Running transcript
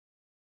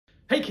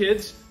Hey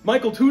kids,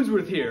 Michael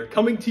Toonsworth here,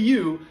 coming to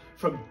you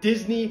from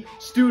Disney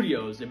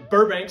Studios in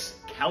Burbank,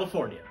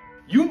 California.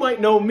 You might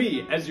know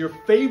me as your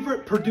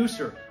favorite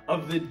producer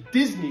of the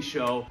Disney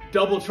show,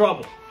 Double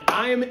Trouble.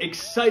 I am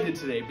excited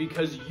today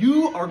because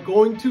you are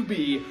going to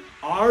be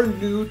our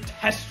new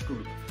test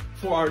group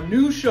for our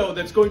new show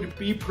that's going to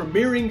be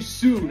premiering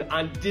soon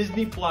on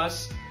Disney+,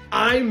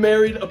 I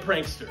Married a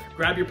Prankster.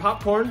 Grab your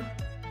popcorn,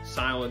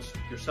 silence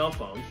your cell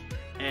phones,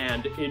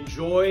 and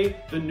enjoy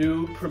the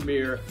new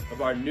premiere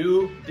of our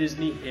new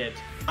Disney hit,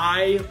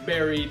 I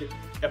Married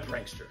a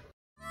Prankster.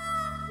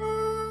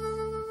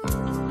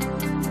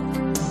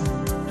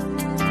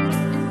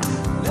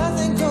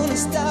 Nothing gonna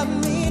stop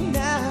me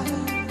now.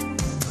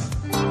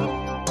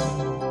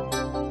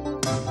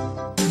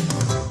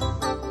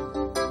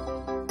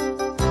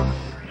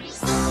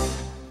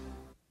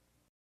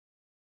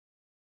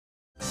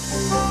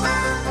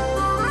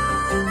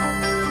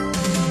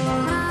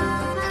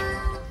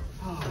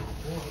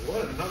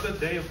 Another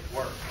day of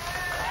work.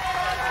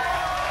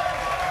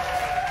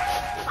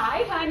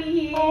 Hi,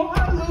 honey. Oh,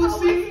 hi, Lucy.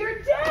 How was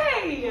your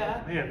day?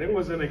 Man, it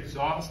was an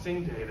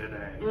exhausting day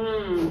today.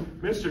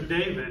 Mr.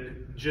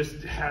 David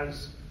just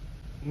has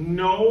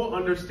no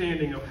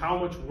understanding of how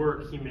much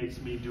work he makes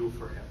me do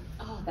for him.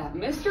 Oh, that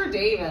Mr.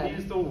 David.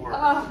 He's the worst.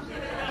 Oh.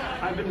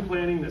 I've been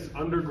planning this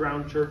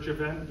underground church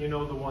event, you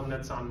know, the one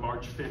that's on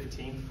March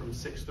 15th from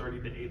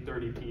 6:30 to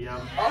 8:30 p.m.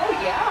 Oh,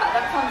 yeah,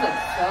 that sounds like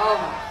so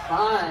much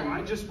fun.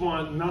 I just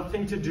want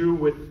nothing to do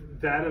with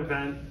that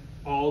event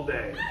all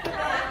day.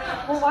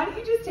 Well, why don't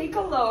you just take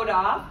a load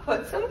off,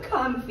 put some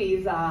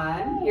comfies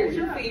on. Here's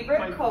your favorite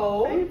my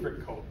coat.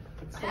 Favorite coat.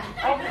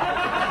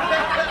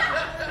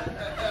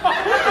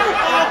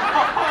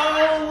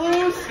 Oh,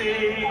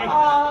 Lucy!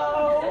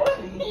 Oh,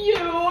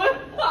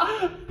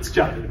 you. It's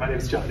Johnny. My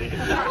name's Johnny.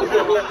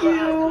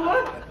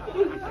 You.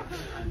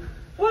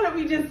 Why don't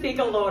we just take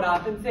a load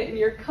off and sit in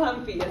your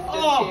comfiest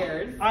of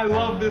chairs? I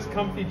love this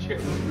comfy chair.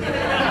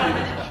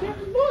 Chair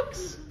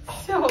looks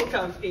So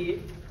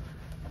comfy.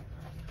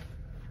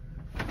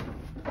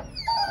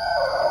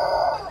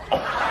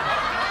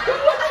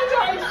 What did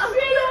I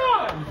sit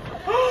on?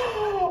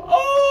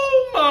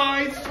 Oh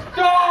my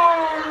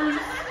stars!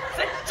 It's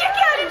a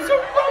chicken!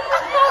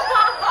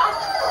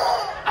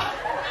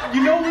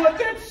 You know what?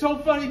 That's so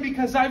funny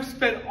because I've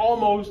spent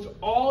almost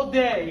all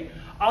day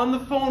on the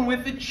phone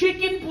with the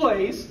chicken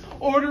place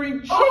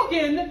ordering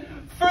chicken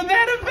for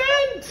that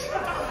event.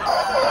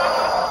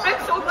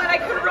 I'm so glad I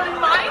could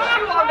remind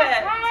you of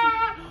it.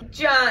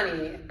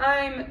 Johnny,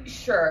 I'm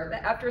sure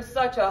that after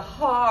such a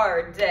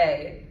hard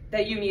day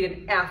that you need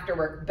an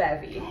after-work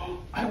bevy.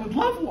 I would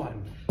love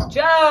one.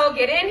 Joe,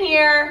 get in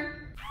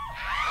here.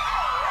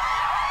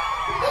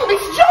 Oh,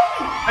 it's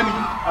Johnny!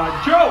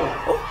 Joe.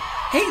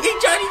 Hey,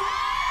 Johnny.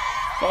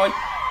 Fine.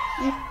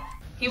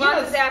 He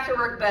wants his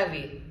after-work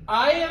bevy.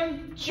 I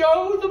am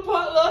Joe the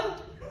butler.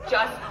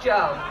 Just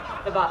Joe,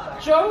 the butler.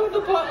 Joe the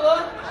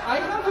butler. I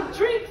have a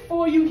drink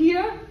for you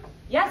here.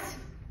 Yes,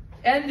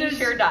 And he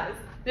sure does.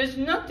 there's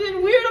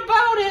nothing weird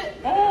about it.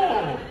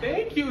 Oh,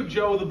 thank you,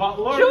 Joe the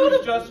butler. Joe Who's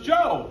the- just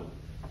Joe.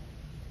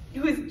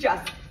 It was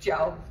just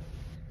Joe.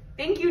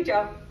 Thank you,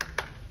 Joe.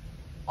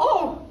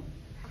 Oh,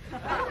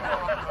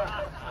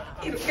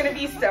 It's gonna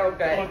be so Oh,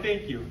 good.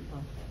 thank you.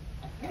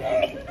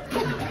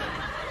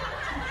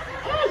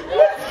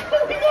 what's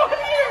going on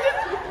here?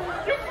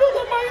 You filled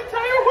up my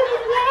entire hood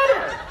with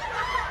water.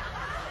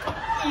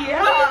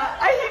 Yeah,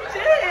 I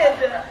did.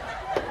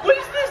 What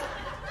is this?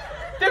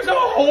 There's a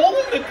hole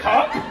in the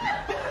cup?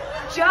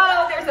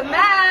 Joe, there's a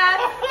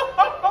mess.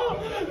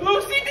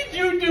 Lucy, did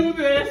you do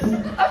this?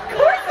 Of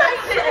course I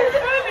did.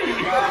 Funny.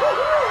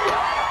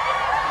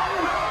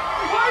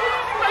 Why did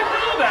you think I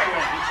feel that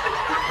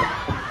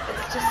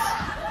It's just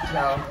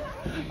Joe.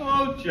 way?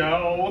 Oh,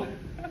 Joe.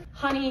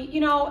 Honey, you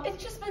know,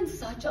 it's just been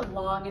such a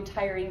long and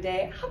tiring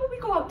day. How about we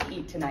go out to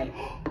eat tonight?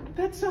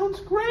 That sounds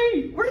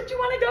great. Where did you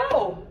want to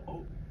go?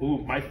 Ooh,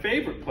 my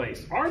favorite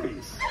place,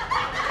 Arby's.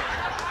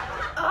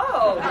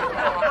 Oh,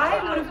 I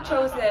would have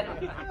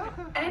chosen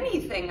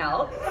anything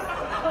else,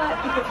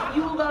 but because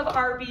you love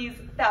Arby's,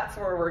 that's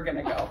where we're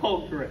gonna go.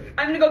 Oh, great.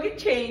 I'm gonna go get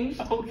changed,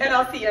 Okay. and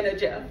I'll see you in a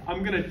jiff.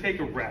 I'm gonna take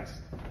a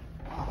rest.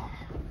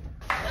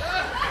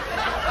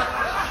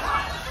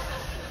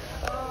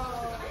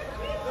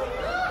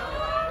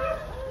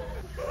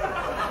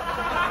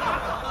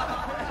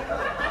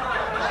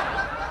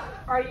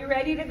 Are you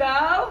ready to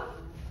go?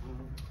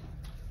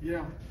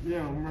 Yeah,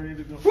 I'm ready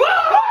to go.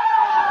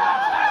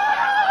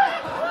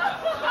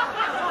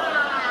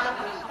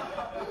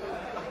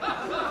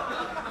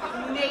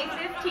 May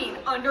 15th,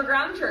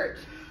 Underground Church.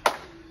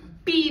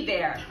 Be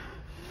there.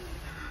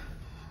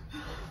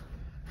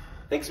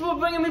 Thanks for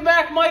bringing me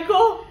back,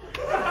 Michael.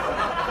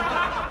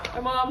 Hi,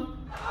 Mom.